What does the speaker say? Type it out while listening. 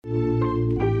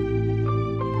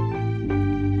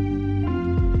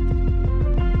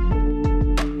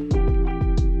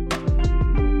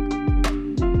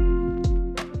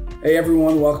Hey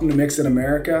everyone, welcome to Mix in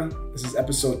America. This is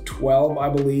episode 12, I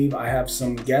believe. I have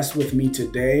some guests with me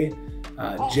today.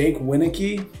 Jake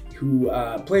Wieneke, who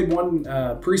played one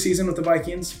preseason with the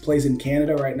Vikings, plays in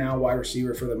Canada right now, wide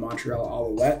receiver for the Montreal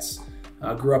Alouettes.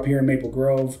 Grew up here in Maple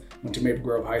Grove, went to Maple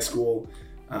Grove High School.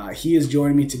 He is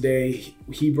joining me today.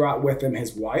 He brought with him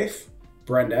his wife,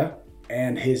 Brenda,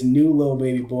 and his new little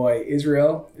baby boy,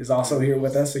 Israel, is also here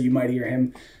with us, so you might hear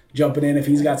him jumping in if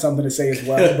he's got something to say as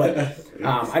well. But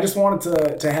I just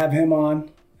wanted to have him on,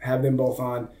 have them both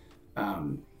on.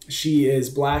 She is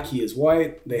black, he is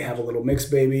white. They have a little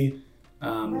mixed baby,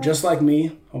 just like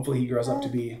me. Hopefully he grows up to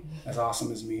be as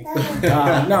awesome as me.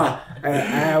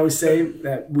 I always say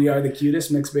that we are the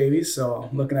cutest mixed babies, so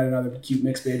I'm looking at another cute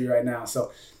mixed baby right now.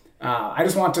 So I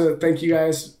just want to thank you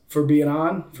guys for being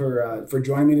on, for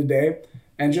joining me today.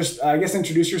 And just, I guess,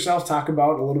 introduce yourself, talk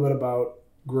about a little bit about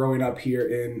growing up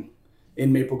here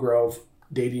in Maple Grove,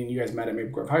 dating. You guys met at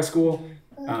Maple Grove High School.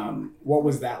 What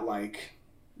was that like?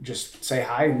 Just say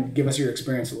hi and give us your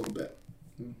experience a little bit.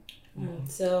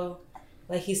 So,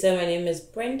 like he said, my name is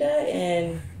Brenda,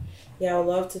 and I would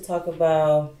love to talk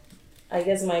about, I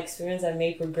guess, my experience at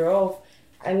Maple Grove.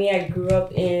 I mean, I grew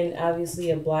up in, obviously,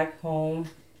 a black home,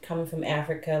 coming from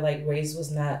Africa. Like, race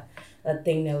was not a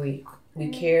thing that we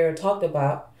cared or talked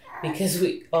about, because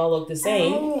we all look the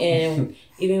same. And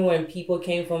even when people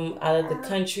came from out of the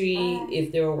country,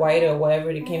 if they were white or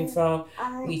wherever they came from,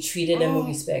 we treated them with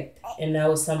respect. And that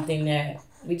was something that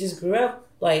we just grew up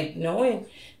like knowing.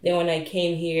 Then when I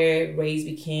came here, race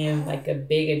became like a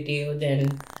bigger deal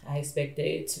than I expected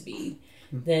it to be.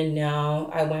 Then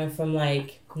now I went from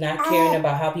like not caring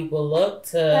about how people look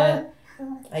to,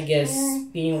 I guess,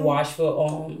 being watchful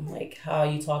on like how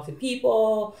you talk to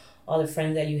people, all the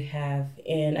friends that you have.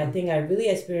 And I think I really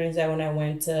experienced that when I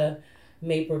went to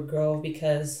Maple Grove,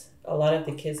 because a lot of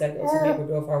the kids that go to Maple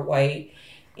Grove are white.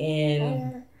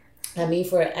 And I mean,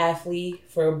 for an athlete,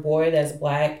 for a boy that's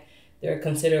black, they're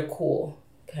considered cool.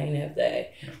 Kind of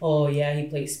that, oh yeah, he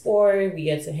plays sport, we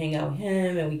get to hang out with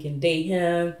him and we can date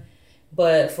him.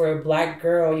 But for a black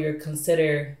girl, you're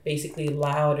considered basically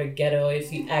loud or ghetto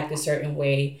if you act a certain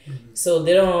way. So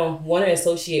they don't want to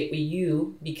associate with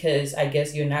you, because I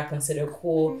guess you're not considered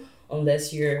cool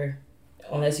unless you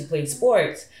play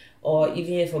sports. Or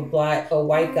even if a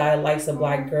white guy likes a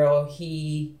black girl,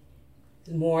 he's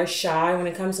more shy when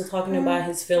it comes to talking about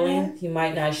his feelings. He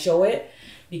might not show it,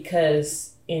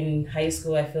 because in high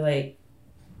school, I feel like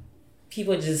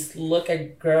people just look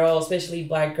at girls, especially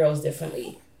black girls,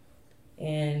 differently.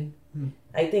 And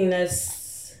I think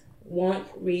that's one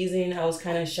reason I was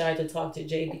kind of shy to talk to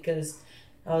Jay, because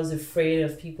I was afraid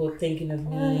of people thinking of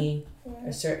me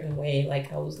a certain way,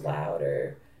 like I was loud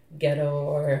or ghetto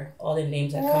or all the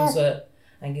names that comes with,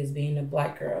 I guess, being a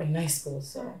black girl in high school.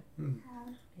 So.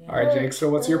 Yeah. All right, Jake. So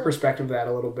what's your perspective of that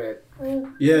a little bit?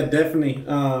 Yeah, definitely.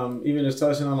 Even just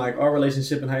touching on like our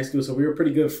relationship in high school. So we were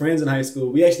pretty good friends in high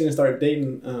school. We actually didn't start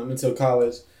dating until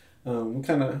college. We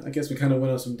kind of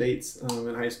went on some dates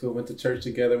in high school. Went to church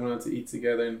together, went out to eat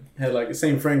together, and had like the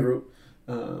same friend group.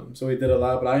 So we did a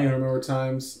lot. But I even remember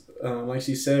times, like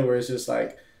she said, where it's just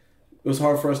like it was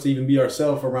hard for us to even be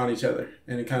ourselves around each other,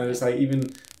 and it kind of just like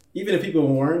even if people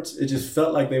weren't, it just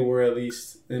felt like they were, at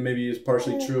least, and maybe it's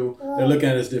partially true. They're looking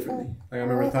at us differently. Like I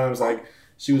remember times like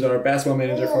she was our basketball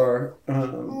manager for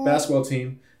our basketball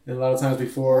team, and a lot of times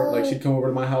before, like she'd come over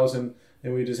to my house and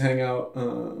we just hang out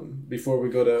before we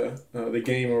go to the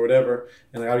game or whatever,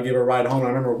 and like I would give her a ride home. I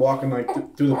remember walking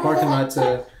like through the parking lot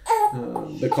to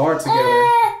the car together,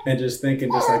 and just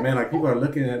thinking, just like, man, like people are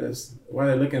looking at us. Why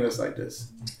are they looking at us like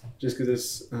this? Just because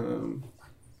it's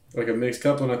like a mixed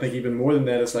couple. And I think even more than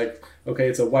that, it's like, okay,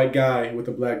 it's a white guy with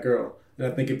a black girl. And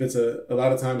I think if it's a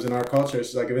lot of times in our culture,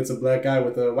 it's like if it's a black guy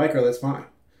with a white girl, that's fine.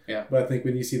 Yeah. But I think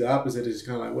when you see the opposite, it's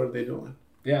kind of like, what are they doing?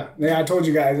 Yeah, I told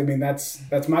you guys, I mean,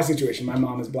 that's my situation. My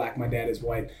mom is black, my dad is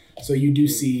white. So you do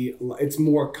see, it's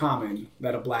more common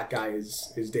that a black guy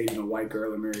is dating a white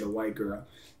girl or married a white girl.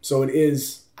 So it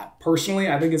is, personally,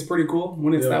 I think it's pretty cool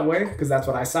when it's that way, because that's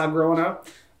what I saw growing up.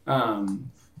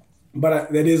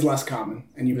 But it is less common,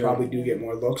 and you probably do get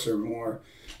more looks or more.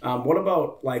 What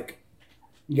about, like,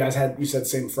 you said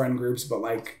same friend groups, but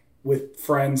like with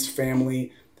friends,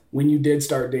 family, when you did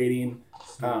start dating,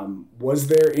 was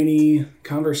there any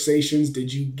conversations?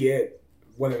 Did you get,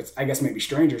 whether it's, I guess maybe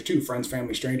strangers too, friends,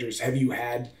 family, strangers, have you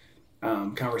had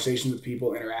conversations with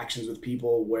people, interactions with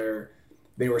people where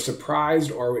they were surprised,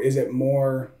 or is it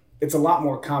more, it's a lot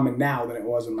more common now than it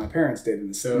was when my parents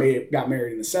did, got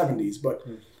married in the 70s, but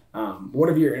what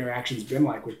have your interactions been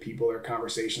like with people or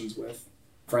conversations with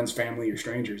friends, family, or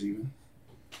strangers even?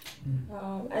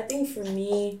 I think for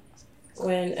me,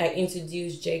 when I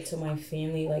introduced Jake to my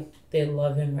family, like, they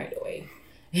love him right away.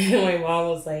 And my mom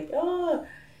was like, oh.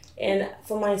 And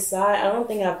for my side, I don't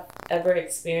think I've ever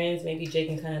experienced, maybe Jake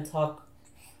can kind of talk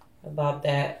about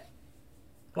that,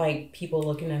 like, people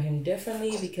looking at him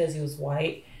differently because he was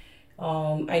white.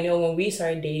 I know when we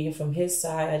started dating from his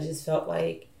side, I just felt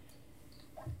like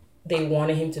they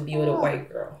wanted him to be with a white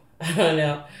girl. I don't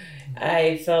know.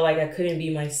 I felt like I couldn't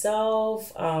be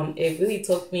myself. It really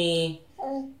took me,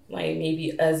 like,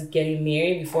 maybe us getting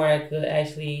married before I could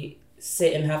actually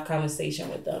sit and have conversation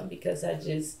with them, because I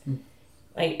just,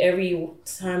 like, every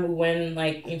time we went,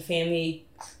 like, in family,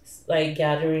 like,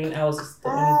 gathering, I was just the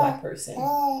only Black person.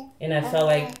 And I felt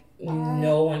like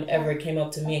no one ever came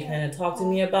up to me and kind of talked to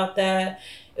me about that.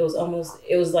 It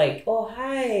was like, oh,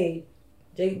 hi,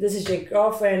 Jake, this is your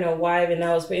girlfriend or wife, and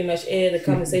that was pretty much it. The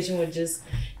conversation would just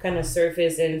kind of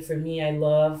surface, and for me, I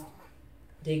love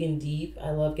digging deep. I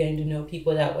love getting to know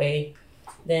people that way.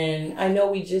 Then I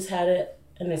know we just had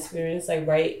an experience, like,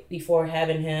 right before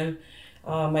having him.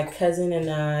 My cousin and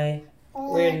I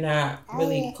were not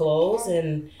really close,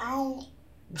 and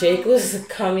Jake was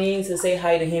coming to say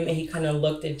hi to him, and he kind of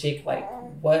looked at Jake like,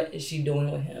 what is she doing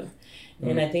with him?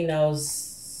 And I think that was,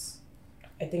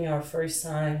 our first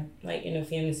time, like, in a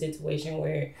family situation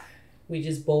where we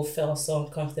just both felt so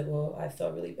uncomfortable. I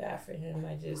felt really bad for him.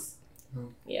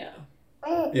 Yeah,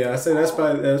 I say that's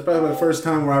probably the first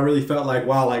time where I really felt like,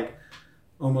 wow, like,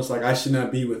 almost like I should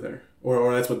not be with her,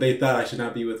 or that's what they thought, I should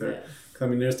not be with her. Yeah. I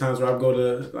mean, there's times where I go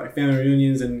to, like, family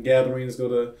reunions and gatherings, go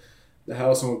to the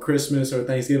house on Christmas or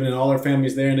Thanksgiving, and all our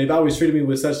family's there, and they've always treated me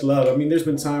with such love. I mean, there's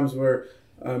been times where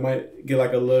I might get,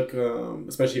 like, a look,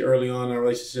 especially early on in our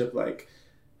relationship, like,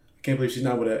 I can't believe she's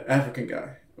not with an African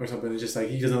guy or something. It's just like,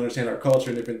 he doesn't understand our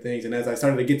culture and different things. And as I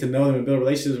started to get to know them and build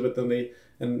relationships with them, they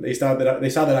saw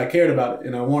that I cared about it,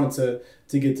 and I wanted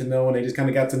to get to know, and they just kind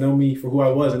of got to know me for who I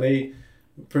was, and they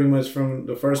pretty much from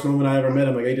the first moment I ever met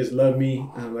them, like, they just loved me,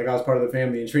 like I was part of the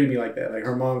family, and treated me like that. Like,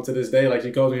 her mom to this day, like,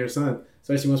 she calls me her son,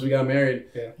 especially once we got married.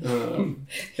 Yeah.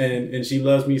 And she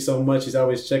loves me so much. She's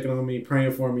always checking on me,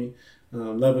 praying for me,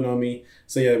 loving on me.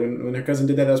 So yeah, when her cousin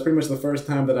did that, that was pretty much the first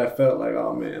time that I felt like,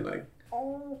 oh man, like,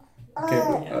 I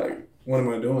can't, like, what am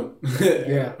I doing?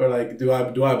 Yeah. Or like, do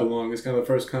I belong? It's kind of the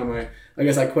first time I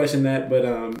guess I questioned that, but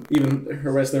even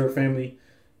her rest of her family,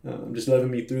 just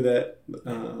loving me through that,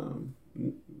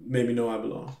 made me know I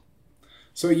belong.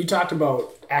 So you talked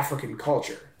about African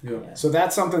culture. Yeah. So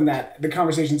that's something that the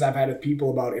conversations I've had with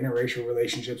people about interracial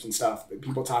relationships and stuff, that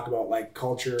people talk about, like,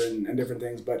 culture and different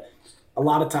things, but a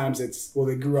lot of times it's, well,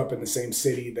 they grew up in the same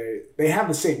city, they have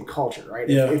the same culture, right?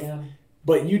 Yeah.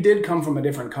 But you did come from a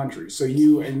different country. So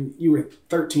you were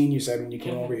 13, you said, when you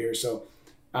came over here. So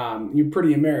you're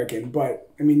pretty American, but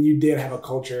I mean, you did have a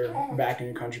culture back in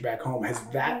your country, back home. Has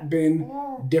that been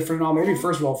different at all? Maybe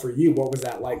first of all, for you, what was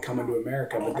that like coming to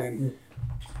America? But then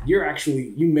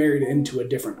you married into a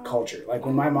different culture. Like,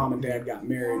 when my mom and dad got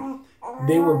married,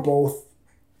 they were both,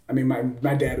 I mean,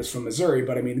 my dad was from Missouri,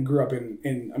 but I mean, grew up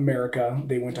in America.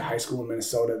 They went to high school in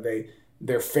Minnesota.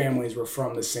 Their families were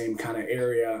from the same kind of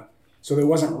area. So there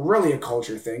wasn't really a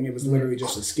culture thing. It was literally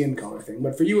just a skin color thing.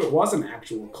 But for you, it was an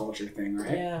actual culture thing,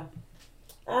 right? Yeah.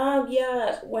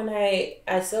 Yeah, when I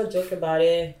still joke about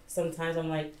it, sometimes I'm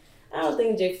like, I don't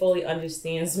think Jake fully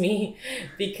understands me,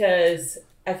 because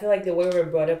I feel like the way we're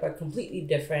brought up are completely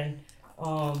different.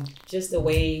 Just the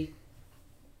way,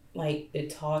 like, they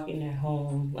talk in their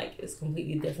home, like, it's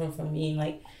completely different from me.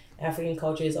 Like, African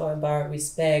culture is all about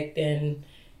respect, and,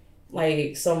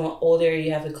 like, someone older,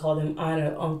 you have to call them aunt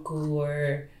or uncle,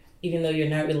 or even though you're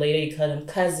not related, you call them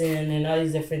cousin, and all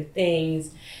these different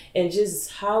things. And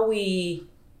just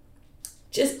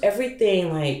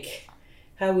everything, like,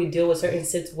 how we deal with certain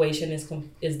situations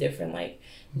is different. Like,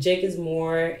 Jake is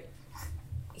more,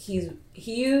 he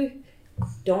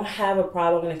don't have a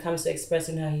problem when it comes to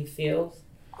expressing how he feels.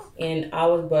 And I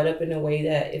was brought up in a way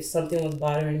that if something was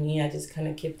bothering me, I just kind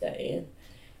of kept that in.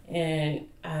 And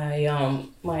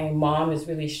my mom is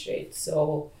really straight.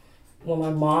 So when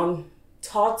my mom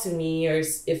talked to me, or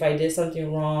if I did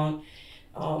something wrong,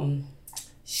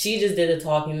 she just did the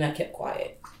talking, and I kept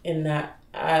quiet. And that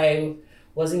I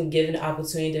wasn't given the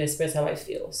opportunity to express how I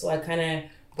feel. So I kind of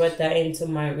brought that into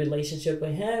my relationship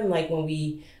with him. Like, when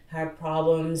we had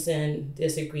problems and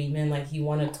disagreement, like, he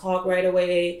wanted to talk right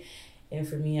away. And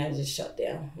for me, I just shut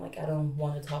down. Like, I don't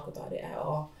want to talk about it at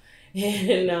all.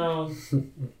 And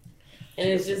and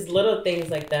it's just little things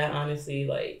like that, honestly.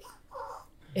 Like,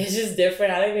 it's just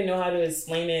different. I don't even know how to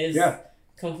explain it. It's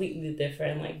completely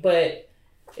different. Like, but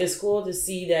it's cool to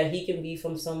see that he can be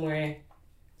from somewhere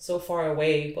so far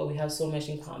away, but we have so much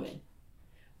in common.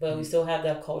 but we still have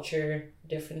that culture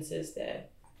differences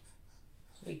that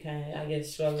we kind of, I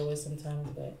guess, struggle with sometimes.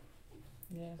 But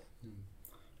yeah.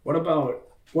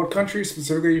 What country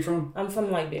specifically are you from? I'm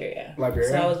from Liberia. Liberia?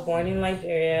 So I was born in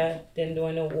Liberia. Then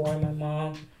during the war, my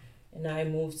mom and I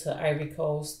moved to Ivory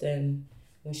Coast. And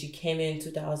when she came in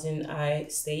 2000, I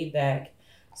stayed back.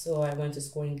 So I went to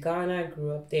school in Ghana,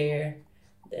 grew up there,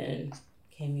 then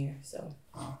came here. So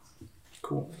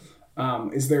cool.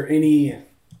 Is there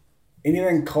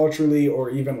anything culturally or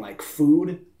even like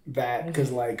food that,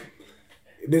 because like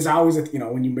there's always a,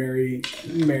 when you married,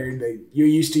 you're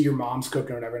used to your mom's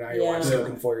cooking or whatever, now your wife's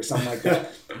cooking for you or something like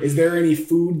that. Is there any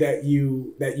food that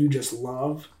you just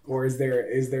love, or is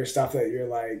there stuff that you're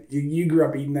like you grew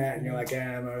up eating that and you're like,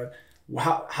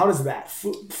 how does that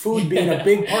food being a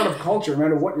big part of culture, no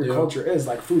matter what your culture is,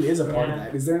 like food is a part of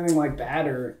that. Is there anything like that?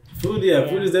 Or food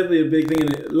is definitely a big thing,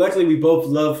 and luckily we both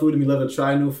love food and we love to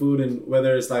try new food, and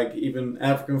whether it's like even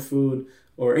African food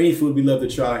or any food we love to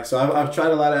try. So I've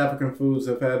tried a lot of African foods.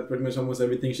 I've had pretty much almost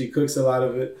everything. She cooks a lot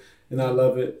of it and I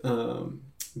love it.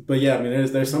 But yeah, I mean,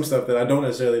 there's some stuff that I don't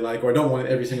necessarily like, or I don't want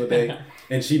it every single day,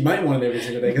 and she might want it every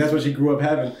single day because that's what she grew up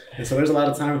having. And so there's a lot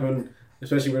of times when,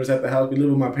 especially when it's at the house, we live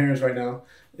with my parents right now,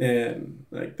 and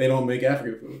like they don't make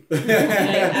African food.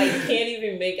 I can't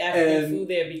even make African food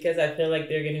there because I feel like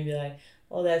they're gonna be like,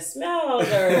 "Oh, that smells,"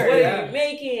 or "What are you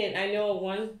making?" I know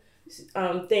one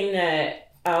thing that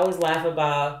I always laugh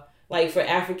about, like for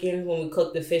Africans, when we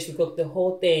cook the fish, we cook the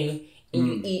whole thing, and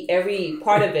you eat every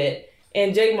part of it.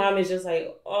 And Jake mom is just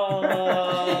like, "Oh,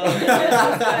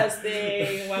 that's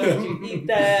disgusting. Why would you eat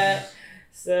that?"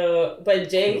 So, but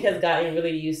Jake has gotten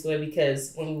really used to it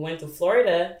because when we went to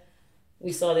Florida,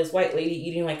 we saw this white lady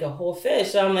eating like a whole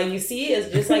fish. So I'm like, you see,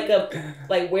 it's just like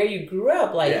where you grew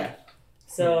up, like. Yeah.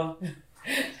 So.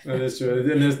 That is true.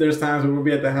 And there's times when we'll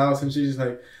be at the house and she's just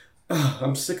like, "Oh,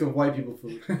 I'm sick of white people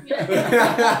food."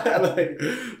 Like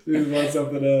she wants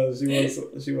something else.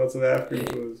 She wants some African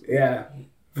food. Yeah,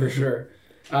 for sure.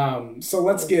 So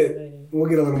we'll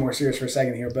get a little more serious for a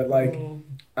second here, but like,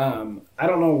 I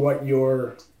don't know what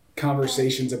your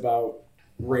conversations about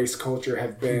race culture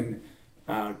have been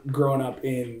growing up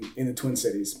in the Twin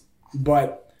Cities,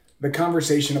 but the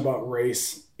conversation about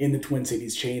race in the Twin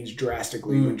Cities changed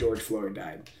drastically when George Floyd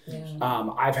died.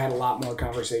 Yeah. I've had a lot more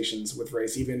conversations with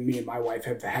race. Even me and my wife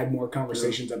have had more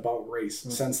conversations about race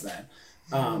since then.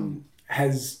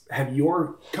 Have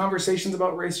your conversations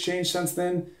about race changed since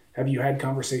then? Have you had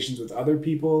conversations with other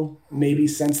people maybe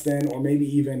since then, or maybe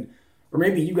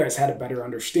you guys had a better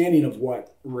understanding of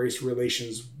what race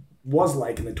relations was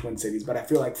like in the Twin Cities? But I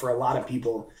feel like for a lot of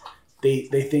people,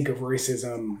 they think of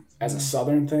racism as a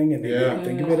Southern thing, and they don't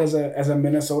think of it as a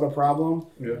Minnesota problem.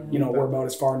 Yeah. We're about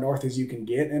as far north as you can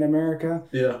get in America.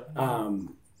 Yeah.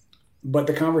 But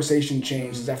the conversation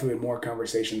changed. There's definitely been more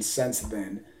conversations since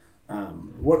then.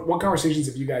 What conversations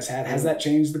have you guys had? Has that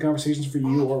changed the conversations for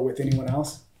you or with anyone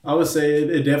else? I would say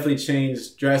it definitely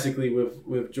changed drastically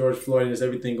with George Floyd and just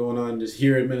everything going on just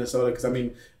here in Minnesota. Because, I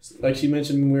mean, like she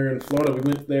mentioned, when we were in Florida, we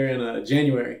went there in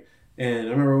January. And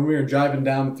I remember when we were driving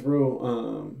down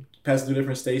through, passing through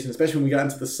different states, and especially when we got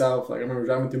into the South, like I remember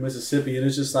driving through Mississippi, and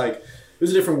it's just like, it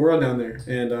was a different world down there.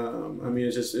 And, I mean,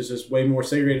 it's just way more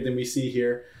segregated than we see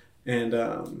here. And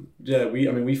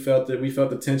we felt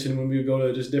the tension when we would go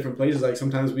to just different places. Like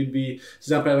sometimes we'd be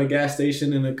stopping at a gas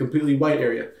station in a completely white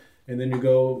area, and then you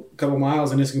go a couple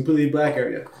miles and it's a completely black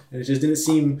area, and it just didn't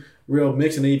seem real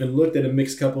mixed. And they even looked at a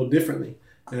mixed couple differently.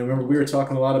 And I remember we were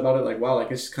talking a lot about it, like wow,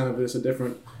 like it's kind of just a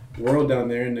different world down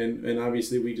there. And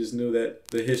obviously we just knew that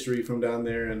the history from down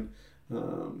there and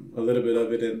a little bit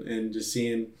of it, and just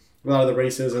seeing a lot of the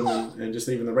racism and just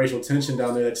even the racial tension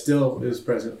down there that still is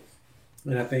present.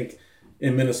 And I think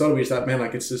in Minnesota, we just thought, man,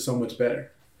 like it's just so much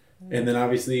better. And then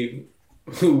obviously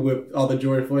with all the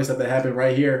George Floyd stuff that happened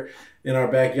right here in our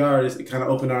backyard, it kind of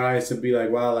opened our eyes to be like,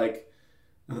 wow, like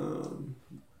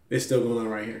it's still going on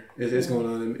right here. It's going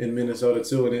on in Minnesota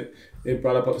too. And it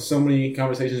brought up so many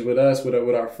conversations with us, with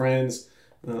our friends,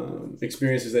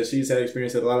 experiences that she's had,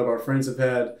 experience that a lot of our friends have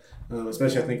had,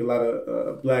 especially I think a lot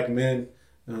of black men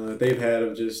they've had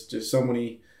of just so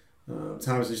many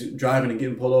times just driving and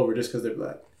getting pulled over just because they're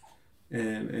black,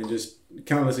 and just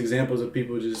countless examples of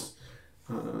people just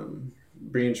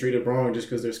being treated wrong just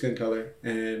because their skin color.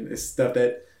 And it's stuff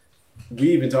that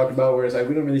we even talked about where it's like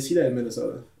we don't really see that in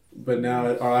Minnesota, but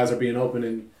now our eyes are being opened,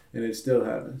 and it still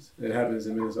happens. It happens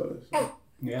in Minnesota.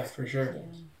 Yeah, for sure.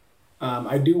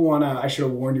 I should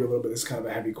have warned you a little bit. This is kind of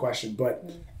a heavy question, but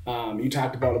you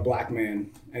talked about a black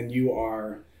man, and you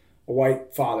are a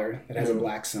white father that has a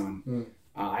black son.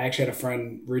 I actually had a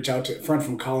friend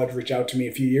from college reach out to me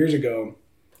a few years ago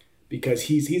because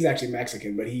he's actually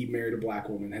Mexican, but he married a black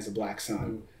woman, has a black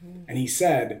son. And he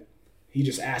said, he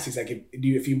just asked, he's like,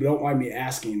 if you don't mind me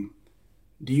asking,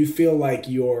 do you feel like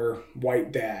your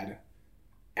white dad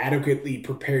adequately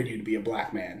prepared you to be a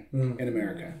black man in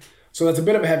America? So that's a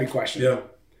bit of a heavy question. Yeah.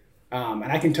 And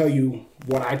I can tell you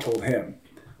what I told him,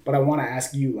 but I want to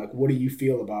ask you, like, what do you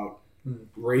feel about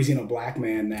raising a black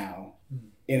man now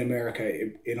in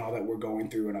America, in all that we're going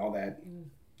through and all that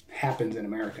happens in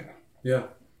America? Yeah.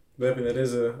 Definitely, that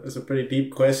is a pretty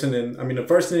deep question. And I mean, the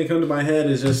first thing that comes to my head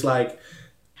is just like,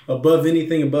 above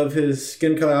anything, above his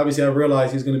skin color, obviously I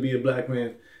realize he's going to be a black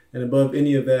man. And above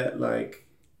any of that, like,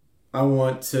 I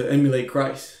want to emulate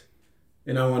Christ.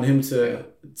 And I want him to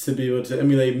be able to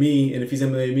emulate me. And if he's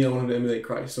emulating me, I want him to emulate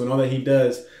Christ. So in all that he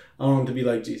does, I want him to be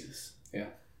like Jesus. Yeah.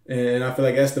 And I feel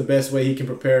like that's the best way he can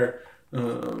prepare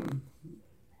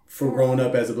for growing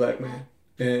up as a black man.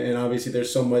 And obviously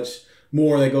there's so much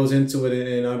more that goes into it.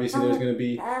 And obviously there's going to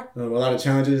be a lot of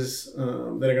challenges that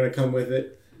are going to come with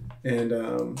it. And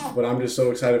but I'm just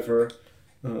so excited for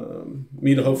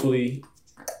me to hopefully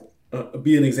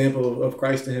be an example of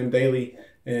Christ to him daily.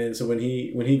 And so when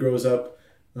he grows up,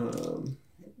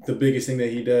 the biggest thing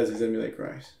that he does is emulate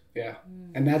Christ. Yeah,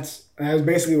 and that was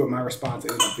basically what my response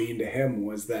ended up being to him,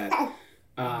 was that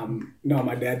no,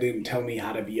 my dad didn't tell me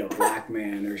how to be a black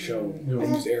man or show. I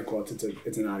use air quotes.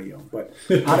 It's an audio, but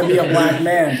how to be a black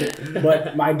man.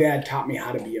 But my dad taught me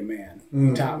how to be a man.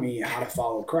 He taught me how to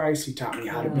follow Christ. He taught me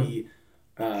how to be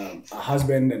a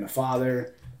husband and a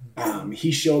father.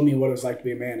 He showed me what it was like to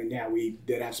be a man. And yeah, we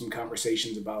did have some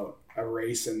conversations about a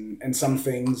race and some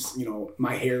things. You know,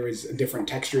 my hair is a different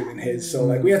texture than his, so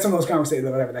like we had some of those conversations,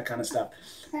 whatever, that kind of stuff.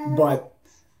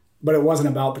 But it wasn't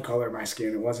about the color of my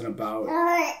skin. It wasn't about.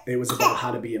 It was about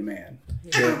how to be a man.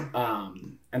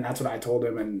 And that's what I told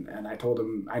him. And I told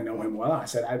him I know him well. I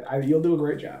said, "You'll do a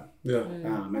great job." Yeah.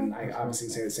 And I obviously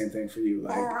say the same thing for you.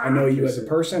 Like, I know you as a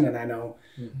person, and I know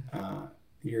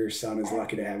your son is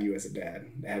lucky to have you as a dad,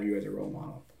 to have you as a role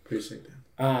model. Appreciate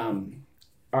that.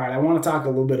 All right, I want to talk a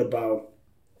little bit about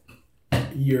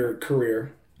your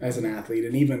career as an athlete,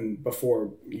 and even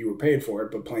before you were paid for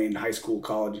it, but playing high school,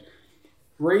 college.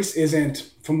 Race isn't,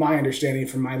 from my understanding,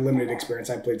 from my limited experience,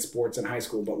 I played sports in high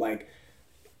school, but like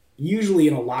usually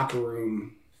in a locker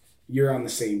room, you're on the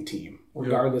same team,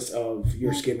 regardless of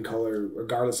your skin color,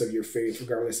 regardless of your faith,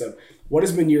 regardless of what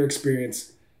has been your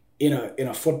experience in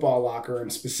a football locker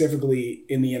room, specifically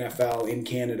in the NFL in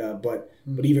Canada, but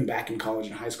even back in college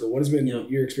and high school. What has been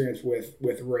your experience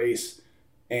with race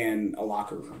and a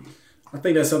locker room? I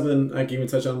think that's something I can even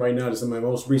touch on right now. Just in my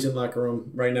most recent locker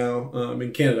room right now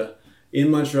in Canada,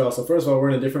 in Montreal. So first of all, we're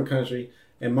in a different country,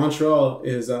 and Montreal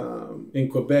is in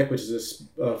Quebec, which is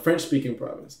a French-speaking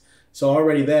province. So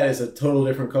already that is a total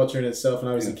different culture in itself, and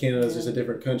obviously Canada is just a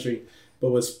different country. But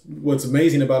what's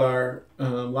amazing about our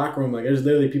locker room, like there's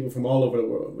literally people from all over the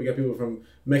world. We got people from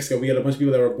Mexico. We got a bunch of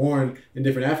people that were born in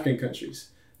different African countries.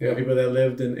 We got people that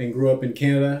lived and grew up in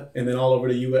Canada, and then all over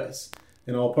the U.S.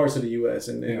 and all parts of the U.S.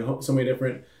 and so many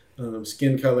different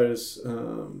skin colors,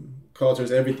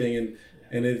 cultures, everything.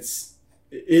 And it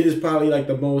is probably like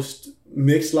the most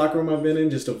mixed locker room I've been in,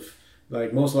 just of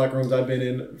like most locker rooms I've been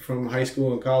in from high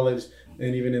school and college,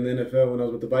 and even in the NFL when I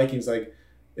was with the Vikings, like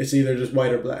it's either just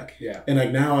white or black. Yeah. And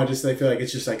like now I feel like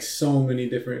it's just like so many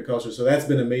different cultures. So that's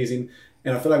been amazing.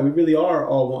 And I feel like we really are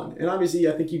all one. And obviously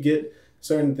I think you get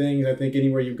certain things. I think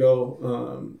anywhere you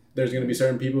go, there's going to be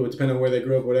certain people, depending on where they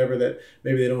grew up, whatever, that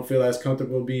maybe they don't feel as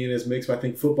comfortable being as mixed. But I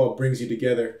think football brings you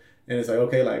together. And it's like,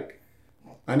 okay, like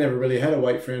I never really had a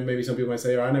white friend. Maybe some people might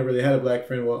say, or I never really had a black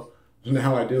friend. Well,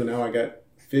 now I do. Now I got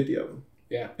 50 of them.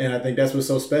 Yeah. And I think that's what's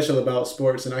so special about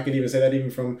sports. And I can even say that even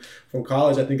from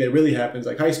college. I think that really happens.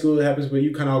 Like high school, it happens where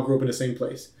you kind of all grew up in the same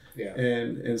place. Yeah.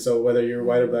 And so whether you're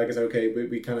white or black, it's like, okay,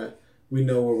 we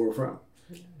know where we're from.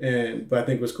 But I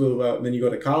think what's cool about, then you go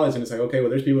to college and it's like, okay, well,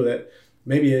 there's people that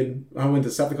maybe I went to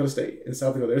South Dakota State. In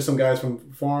South Dakota, there's some guys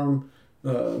from farm,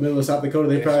 middle of South Dakota.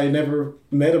 They probably never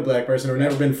met a black person or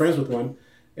never been friends with one.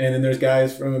 And then there's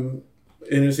guys from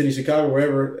inner city Chicago,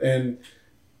 wherever, and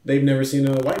they've never seen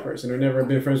a white person or never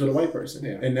been friends with a white person.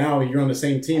 Yeah. And now you're on the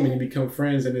same team and you become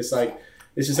friends, and it's like,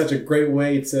 it's just such a great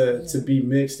way to be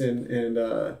mixed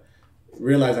and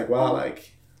realize like, wow,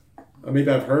 like maybe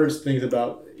I've heard things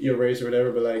about your race or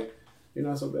whatever, but like, you're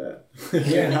not so bad.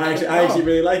 Yeah, I actually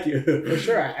really like you. For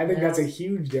sure. I think that's a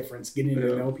huge difference, getting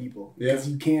to know people. Because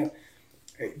you can't,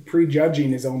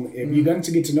 prejudging is only, if you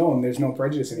get to know them, there's no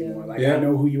prejudice anymore. Like I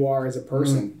know who you are as a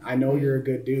person. I know you're a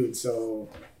good dude, so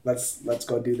let's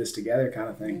go do this together kind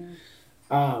of thing.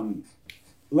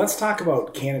 let's talk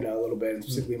about Canada a little bit, and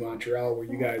specifically Montreal, where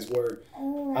you guys were.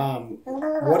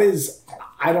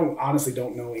 I honestly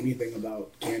don't know anything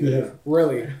about Canada,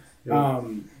 really. Yeah.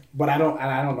 But I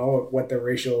don't know what the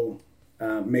racial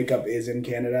makeup is in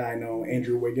Canada. I know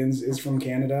Andrew Wiggins is from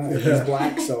Canada and he's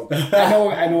black, so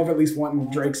I know of at least one.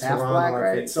 Drake's half black,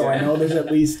 right? So I know there's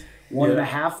at least one and a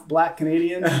half black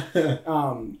Canadians.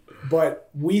 But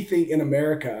we think in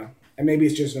America, and maybe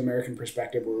it's just an American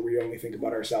perspective where we only think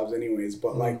about ourselves anyways,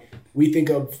 but like we think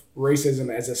of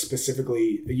racism as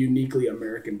a uniquely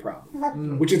American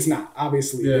problem, which it's not.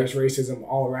 Obviously, there's racism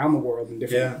all around the world and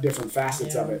different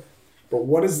facets of it. But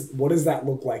what does that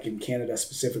look like in Canada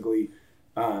specifically?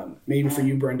 Maybe for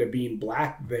you, Brenda, being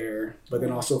black there, but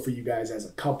then also for you guys as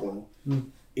a couple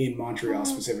in Montreal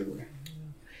specifically.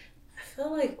 I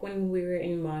feel like when we were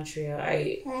in Montreal,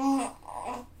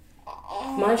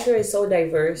 Montreal is so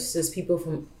diverse. There's people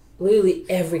from literally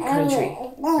every country.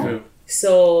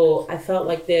 So I felt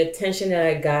like the attention that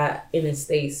I got in the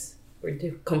States were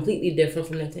completely different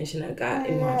from the attention I got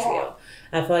in Montreal.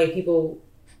 I felt like people,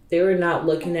 they were not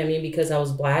looking at me because I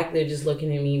was black. They're just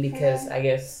looking at me because I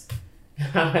guess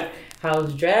how I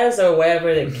was dressed or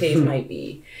whatever the case might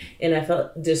be. And I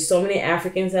felt there's so many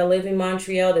Africans that live in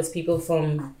Montreal. There's people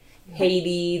from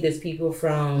Haiti. There's people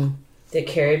from the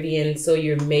Caribbean. So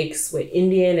you're mixed with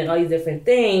Indian and all these different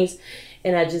things.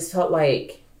 And I just felt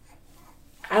like,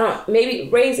 maybe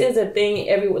race is a thing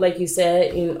everywhere, like you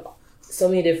said, in so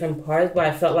many different parts. But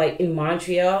I felt like in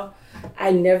Montreal,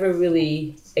 I never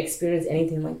really experienced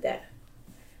anything like that.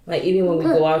 Like even when we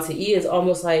go out to eat, it's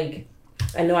almost like,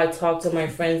 I know I talked to my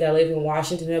friends that live in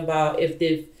Washington about if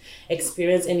they've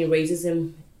experienced any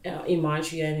racism in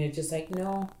Montreal, and they're just like,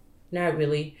 no, not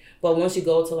really. But once you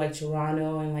go to like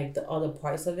Toronto and like the other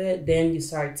parts of it, then you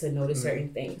start to notice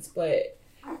certain things. But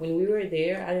when we were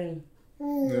there, I didn't.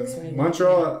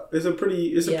 Montreal is a pretty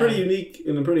unique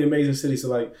and a pretty amazing city. So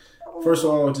like, first of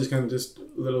all, just a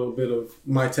little bit of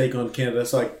my take on Canada.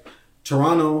 It's like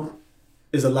Toronto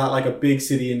is a lot like a big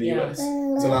city in the U.S.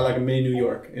 It's a lot like a mini New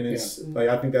York, and it's like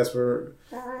I think that's where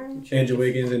Andrew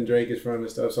Wiggins and Drake is from and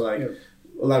stuff. So like a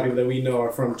lot of people that we know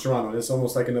are from Toronto. It's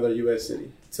almost like another U.S.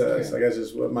 city to us. I guess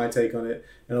is what my take on it.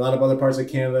 And a lot of other parts of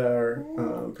Canada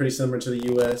are pretty similar to the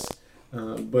U.S.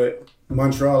 But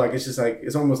Montreal, like it's just like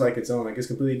it's almost like its own. Like it's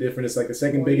completely different. It's like the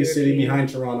second biggest city behind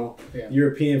Toronto.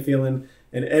 European feeling,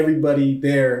 and everybody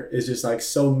there is just like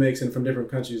so mixed and from different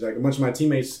countries. Like a bunch of my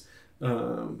teammates.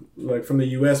 Like from the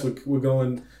U.S. would go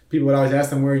and people would always ask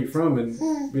them, where are you from?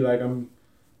 And be like, I'm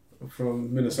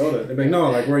from Minnesota. They'd be like, no,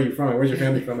 like, where are you from? Like, where's your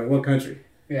family from? Like, what country?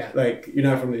 Like, you're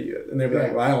not from the U.S. And they'd be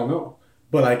like, well, I don't know.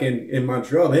 But like in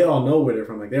Montreal, they all know where they're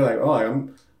from. Like, they're like, oh,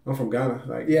 I'm from Ghana.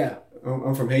 Like,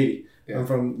 I'm from Haiti. I'm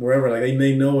from wherever. Like,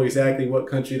 they know exactly what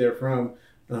country they're from.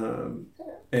 And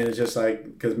it's just like,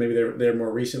 because maybe they're there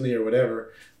more recently or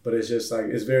whatever. But it's just like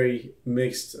it's very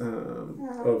mixed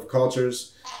of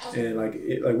cultures, and like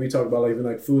we talked about like even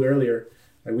like food earlier.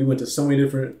 Like we went to so many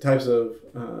different types of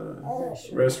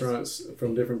restaurants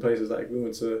from different places. Like we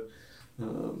went to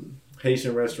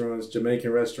Haitian restaurants,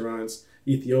 Jamaican restaurants,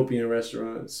 Ethiopian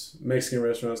restaurants, Mexican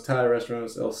restaurants, Thai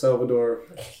restaurants, El Salvador,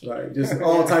 like just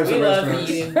all types of restaurants.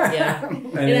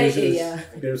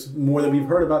 And there's more that we've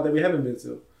heard about that we haven't been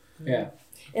to.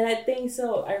 And I think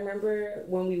so. I remember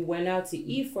when we went out to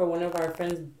eat for one of our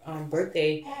friends'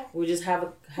 birthday, we were just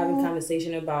having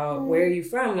conversation about where are you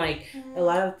from. Like a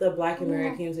lot of the Black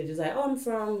Americans are just like, oh, I'm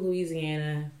from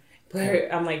Louisiana.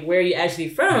 But I'm like, where are you actually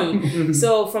from?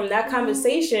 So from that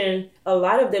conversation, a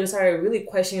lot of them started really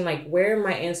questioning like, where are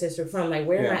my ancestors from? Like,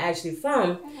 where am I actually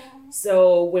from?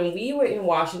 So when we were in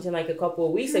Washington like a couple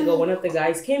of weeks ago, one of the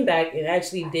guys came back and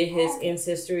actually did his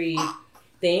ancestry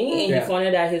thing, and he found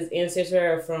out that his ancestors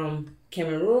are from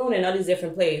Cameroon and all these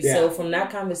different places. So from that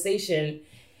conversation,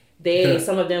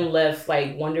 some of them left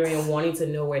like wondering and wanting to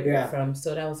know where they're from.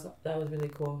 So that was really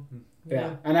cool.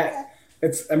 And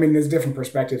there's different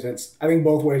perspectives. I think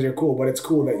both ways are cool, but it's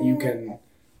cool that you can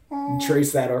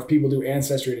trace that, or if people do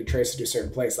ancestry to trace it to a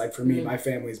certain place. Like for me, my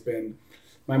family's been,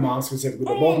 my mom specifically,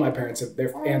 but both my parents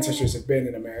their ancestors have been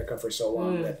in America for so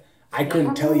long that I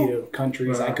couldn't tell you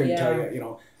countries. I couldn't tell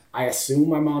you, I assume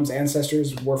my mom's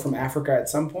ancestors were from Africa at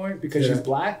some point because she's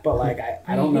black, but like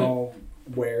I don't know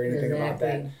where anything about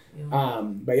that.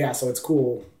 But so it's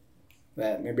cool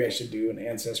that maybe I should do an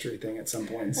ancestry thing at some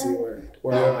point and see where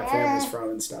all my family's from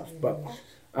and stuff. But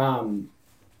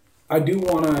I do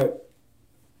want to.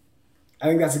 I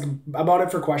think that's about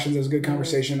it for questions. It was a good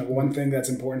conversation. One thing that's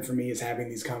important for me is having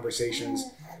these conversations.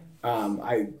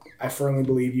 I firmly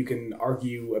believe you can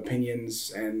argue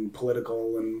opinions and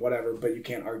political and whatever, but you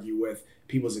can't argue with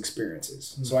people's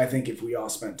experiences. So I think if we all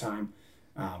spent time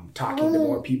talking to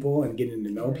more people and getting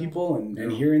to know people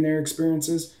and hearing their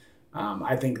experiences.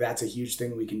 I think that's a huge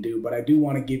thing we can do. But I do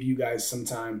want to give you guys some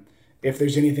time. If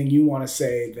there's anything you want to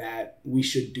say that we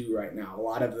should do right now, a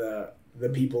lot of the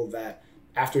people that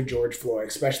after George Floyd,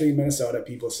 especially in Minnesota,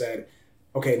 people said,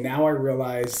 okay, now I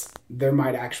realize there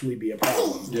might actually be a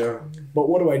problem. Yeah. But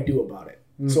what do I do about it?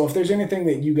 So if there's anything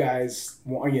that you guys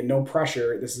want, again, no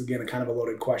pressure. This is, again, a kind of a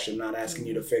loaded question. I'm not asking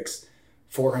you to fix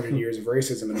 400 years of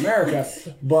racism in America.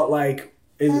 But, like,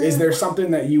 is there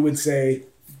something that you would say,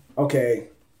 okay,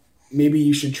 maybe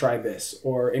you should try this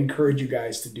or encourage you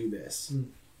guys to do this?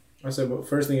 I said, well,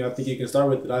 first thing I think you can start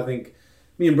with, I think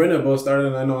me and Brenda both started,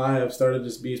 and I know I have started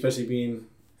especially being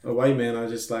a white man, I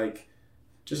just like,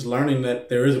 just learning that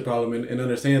there is a problem and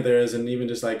understanding there is, and even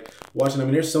just like watching, I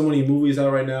mean, there's so many movies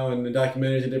out right now and the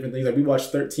documentaries and different things. Like we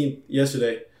watched 13th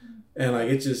yesterday, and like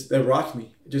that rocked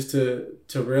me just to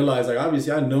realize, like,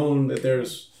 obviously I'd known that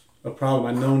there's a problem.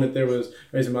 I'd known that there was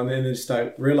racism, and then just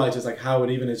like realize just like how it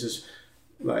even is just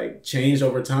like changed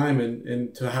over time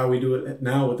and to how we do it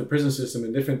now with the prison system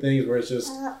and different things where it's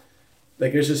just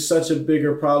like there's just such a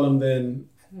bigger problem than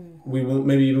we want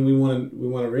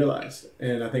to realize.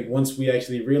 And I think once we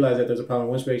actually realize that there's a problem,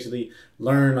 once we actually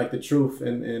learn like the truth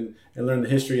and learn the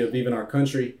history of even our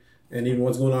country and even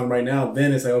what's going on right now,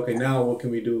 then it's like, okay, now what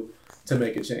can we do to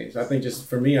make a change? I think just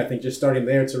for me, I think just starting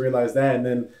there to realize that, and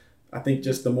then I think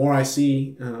just the more I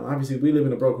see, obviously we live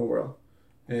in a broken world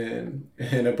and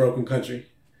a broken country,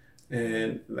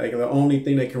 and like the only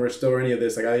thing that can restore any of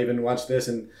this, like I even watched this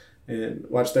and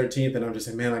watched 13th, and I'm just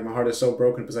like, man, like my heart is so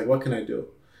broken. It's like, what can I do?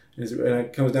 And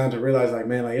it comes down to realize, like,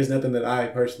 man, like it's nothing that I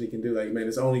personally can do. Like, man,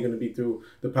 it's only going to be through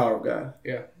the power of God.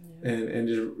 Yeah. And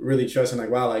just really trusting, like,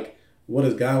 wow, like, what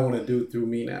does God want to do through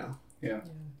me now? Yeah.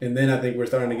 And then I think we're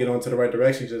starting to get onto the right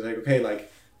direction. Because it's like, okay,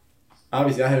 like,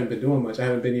 obviously I haven't been doing much. I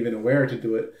haven't been even aware to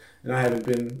do it. And I haven't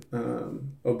been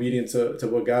obedient to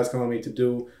what God's calling me to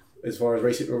do as far as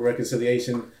racial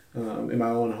reconciliation in my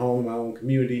own home, my own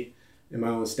community, in my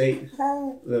own state,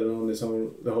 let alone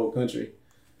the whole country.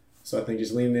 So I think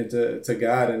just leaning into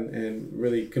God and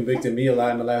really convicted me a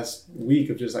lot in the last week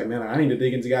of just like, man, I need to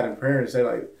dig into God in prayer and say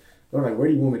like, Lord, like, where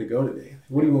do you want me to go today?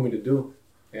 What do you want me to do?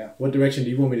 Yeah. What direction do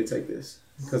you want me to take this?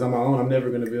 Because on my own, I'm never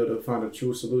going to be able to find a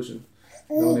true solution.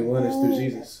 The only one is through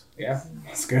Jesus. Yeah,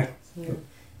 that's good. Yeah.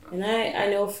 And I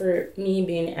know for me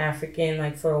being African,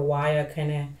 like for a while,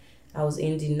 I was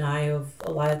in denial of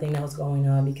a lot of things that was going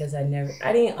on because I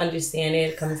didn't understand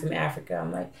it coming from Africa.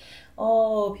 I'm like,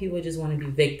 oh, people just want to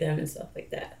be victims and stuff like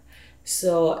that.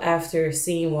 So after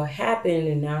seeing what happened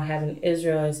and now having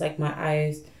Israel, it's like my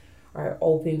eyes are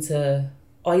open to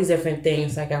all these different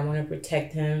things. Like I want to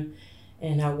protect him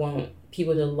and I want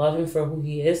people to love him for who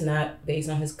he is, not based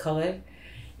on his color.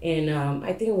 And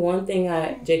I think one thing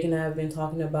Jake and I have been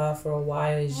talking about for a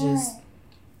while is just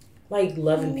like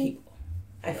loving people.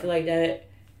 I feel like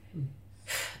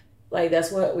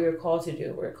that's what we were called to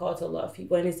do. We're called to love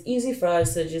people. And it's easy for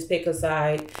us to just pick a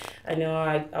side. I know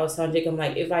I was telling Jake, I'm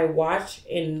like, if I watch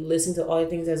and listen to all the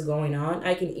things that's going on,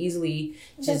 I can easily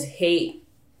just hate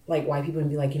like white people and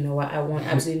be like, you know what, I want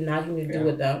absolutely nothing to do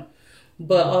with them.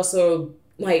 But also,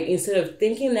 like, instead of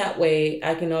thinking that way,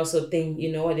 I can also think,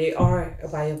 you know what, they are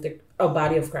a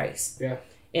body of Christ. Yeah.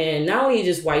 And not only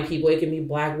just white people, it can be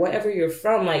black, wherever you're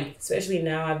from. Like, especially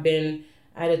now I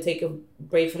had to take a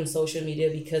break from social media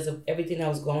because of everything that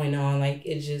was going on. Like,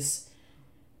 it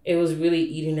was really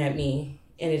eating at me.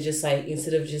 And it's just like,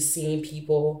 instead of just seeing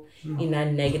people in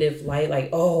that negative light, like,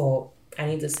 oh, I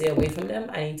need to stay away from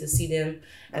them. I need to see them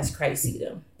as Christ see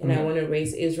them. And I want to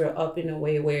raise Israel up in a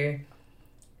way where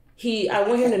I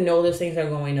want him to know those things are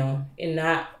going on and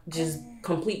not just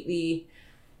completely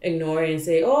ignore it and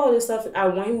say, oh, this stuff. I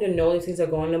want him to know these things are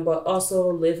going on, but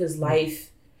also live his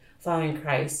life following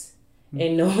Christ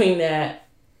and knowing that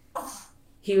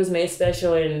he was made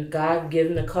special and God gave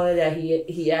him the color that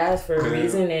he has for a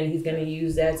reason, and he's going to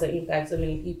use that to impact so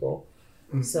many people.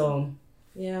 So,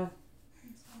 yeah.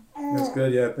 That's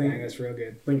good. Yeah, I think that's real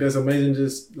good. I think that's amazing.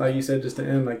 Just like you said, just to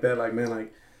end like that, like, man,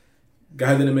 like,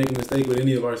 God didn't make a mistake with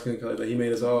any of our skin colors. Like, he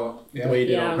made us all the way he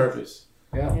did on purpose.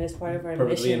 Yeah. And it's part of our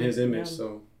perfectly mission. in his image. Yeah.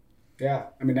 So. Yeah.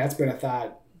 I mean, that's been a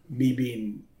thought. Me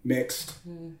being mixed,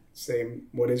 same.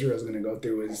 What Israel's going to go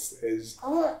through is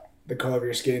the color of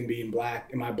your skin being black.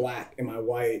 Am I black? Am I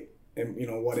white? And you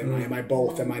know, what am I? Am I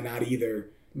both? Am I not either?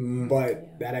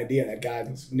 But that idea that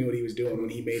God knew what he was doing when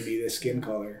he made me this skin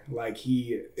color, like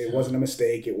it wasn't a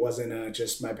mistake. It wasn't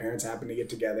just my parents happened to get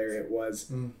together. It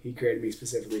was he created me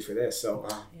specifically for this. So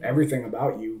everything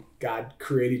about you, God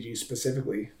created you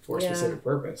specifically for a specific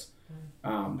purpose.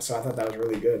 So I thought that was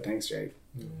really good. Thanks, Jake.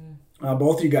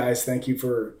 Both you guys, thank you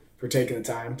for for taking the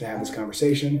time to have this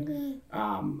conversation.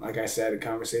 Like I said,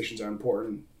 conversations are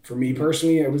important. For me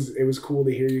personally, it was cool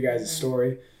to hear you guys'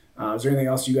 story. Is there anything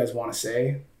else you guys want to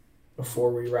say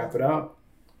before we wrap it up?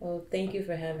 Well, thank you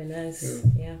for having us.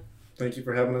 Yeah. Thank you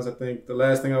for having us. I think the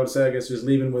last thing I would say, I guess, just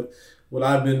leaving with what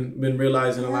I've been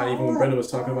realizing a lot, even when Brenda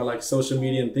was talking about like social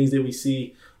media and things that we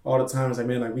see all the time. It's like,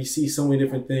 man, like we see so many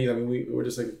different things. I mean, we're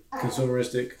just like a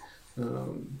consumeristic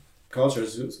culture,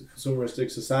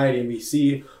 consumeristic society, and we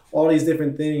see all these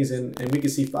different things, and we can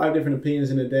see 5 different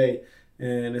opinions in a day.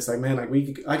 And it's like, man, like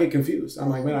I get confused. I'm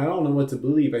like, man, I don't know what to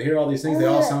believe. I hear all these things. They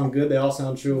all sound good. They all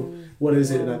sound true. What is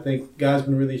it? And I think God's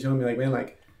been really showing me like, man,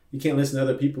 like you can't listen to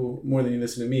other people more than you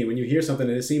listen to me. When you hear something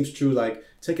and it seems true, like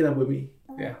take it up with me.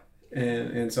 Yeah.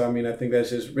 And so, I mean, I think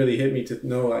that's just really hit me to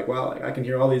know like, wow, like I can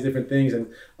hear all these different things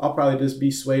and I'll probably just be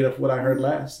swayed of what I heard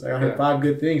last. Like I heard 5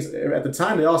 good things. At the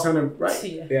time, they all sounded right.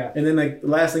 Yeah. And then like the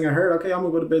last thing I heard, okay, I'm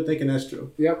gonna go to bed thinking that's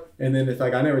true. Yep. And then if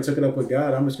like I never took it up with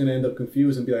God, I'm just gonna end up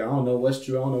confused and be like, I don't know what's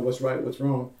true. I don't know what's right, what's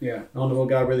wrong. Yeah. I don't know what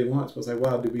God really wants. But it's like,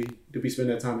 wow, do we spend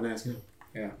that time and ask Him?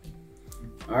 Yeah.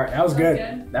 All right, that was good.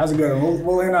 That was a good one.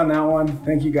 We'll end on that one.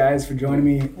 Thank you guys for joining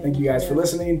me. Thank you guys for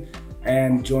listening.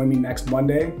 And join me next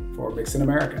Monday for Mixed in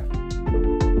America.